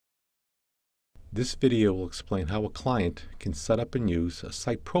This video will explain how a client can set up and use a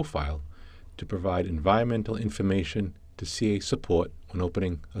site profile to provide environmental information to CA support when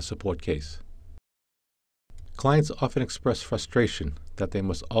opening a support case. Clients often express frustration that they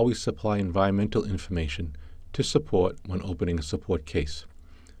must always supply environmental information to support when opening a support case.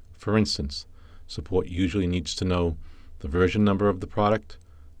 For instance, support usually needs to know the version number of the product,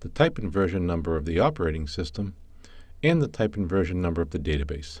 the type and version number of the operating system, and the type and version number of the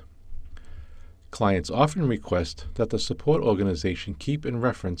database. Clients often request that the support organization keep and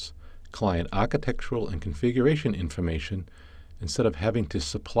reference client architectural and configuration information instead of having to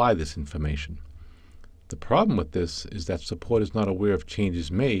supply this information. The problem with this is that support is not aware of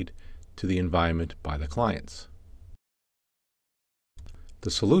changes made to the environment by the clients.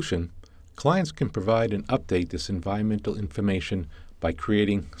 The solution: clients can provide and update this environmental information by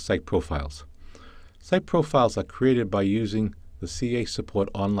creating site profiles. Site profiles are created by using the CA Support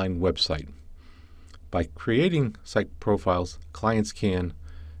online website. By creating site profiles, clients can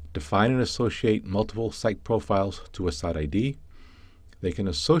define and associate multiple site profiles to a site ID. They can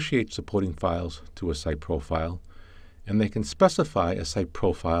associate supporting files to a site profile, and they can specify a site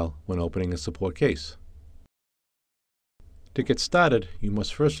profile when opening a support case. To get started, you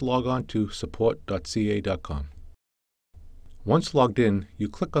must first log on to support.ca.com. Once logged in, you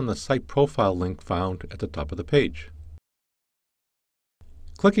click on the site profile link found at the top of the page.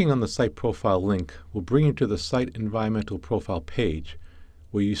 Clicking on the site profile link will bring you to the Site Environmental Profile page,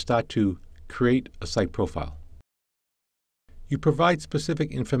 where you start to create a site profile. You provide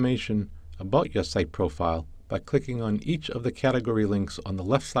specific information about your site profile by clicking on each of the category links on the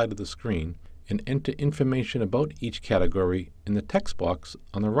left side of the screen and enter information about each category in the text box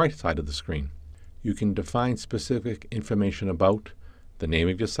on the right side of the screen. You can define specific information about the name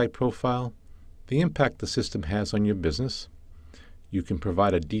of your site profile, the impact the system has on your business. You can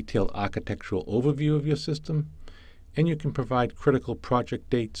provide a detailed architectural overview of your system, and you can provide critical project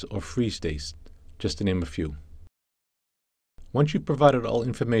dates or freeze dates, just to name a few. Once you've provided all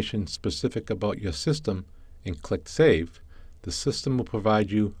information specific about your system and click Save, the system will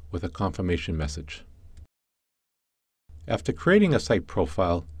provide you with a confirmation message. After creating a site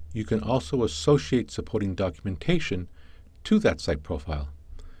profile, you can also associate supporting documentation to that site profile.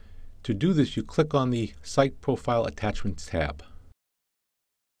 To do this, you click on the Site Profile Attachments tab.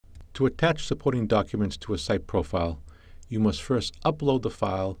 To attach supporting documents to a site profile, you must first upload the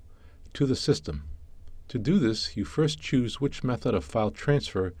file to the system. To do this, you first choose which method of file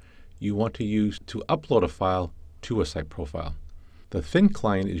transfer you want to use to upload a file to a site profile. The thin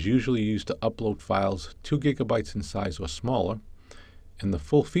client is usually used to upload files 2 GB in size or smaller, and the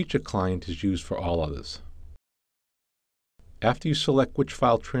full feature client is used for all others. After you select which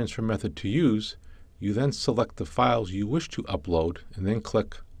file transfer method to use, you then select the files you wish to upload and then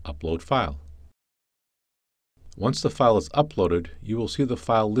click Upload File. Once the file is uploaded, you will see the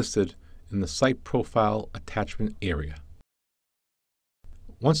file listed in the Site Profile Attachment area.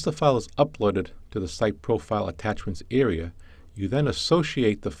 Once the file is uploaded to the Site Profile Attachments area, you then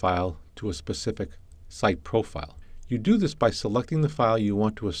associate the file to a specific site profile. You do this by selecting the file you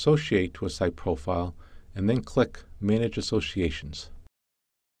want to associate to a site profile and then click Manage Associations.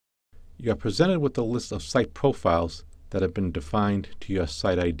 You are presented with a list of site profiles that have been defined to your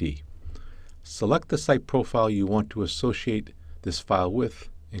site ID. Select the site profile you want to associate this file with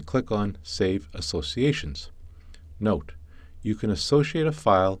and click on Save Associations. Note, you can associate a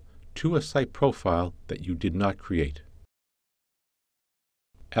file to a site profile that you did not create.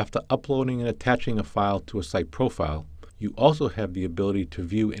 After uploading and attaching a file to a site profile, you also have the ability to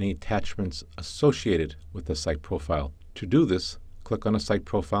view any attachments associated with the site profile. To do this, click on a site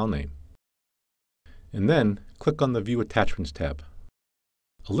profile name, and then click on the View Attachments tab.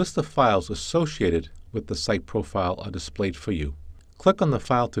 A list of files associated with the site profile are displayed for you. Click on the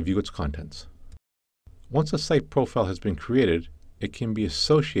file to view its contents. Once a site profile has been created, it can be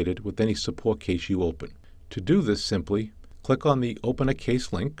associated with any support case you open. To do this, simply click on the Open a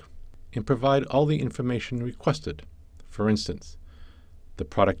Case link and provide all the information requested. For instance, the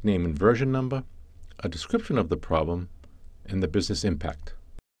product name and version number, a description of the problem, and the business impact.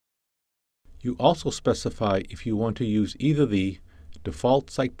 You also specify if you want to use either the default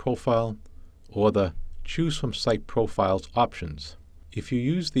site profile or the Choose from Site Profiles options. If you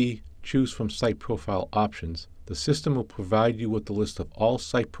use the Choose from Site Profile options, the system will provide you with the list of all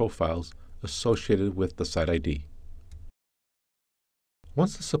site profiles associated with the site ID.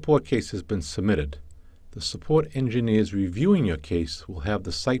 Once the support case has been submitted, the support engineers reviewing your case will have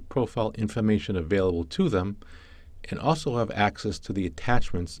the site profile information available to them and also have access to the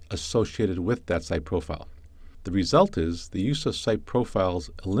attachments associated with that site profile. The result is the use of site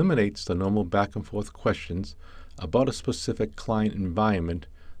profiles eliminates the normal back and forth questions about a specific client environment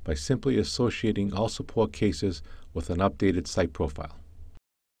by simply associating all support cases with an updated site profile.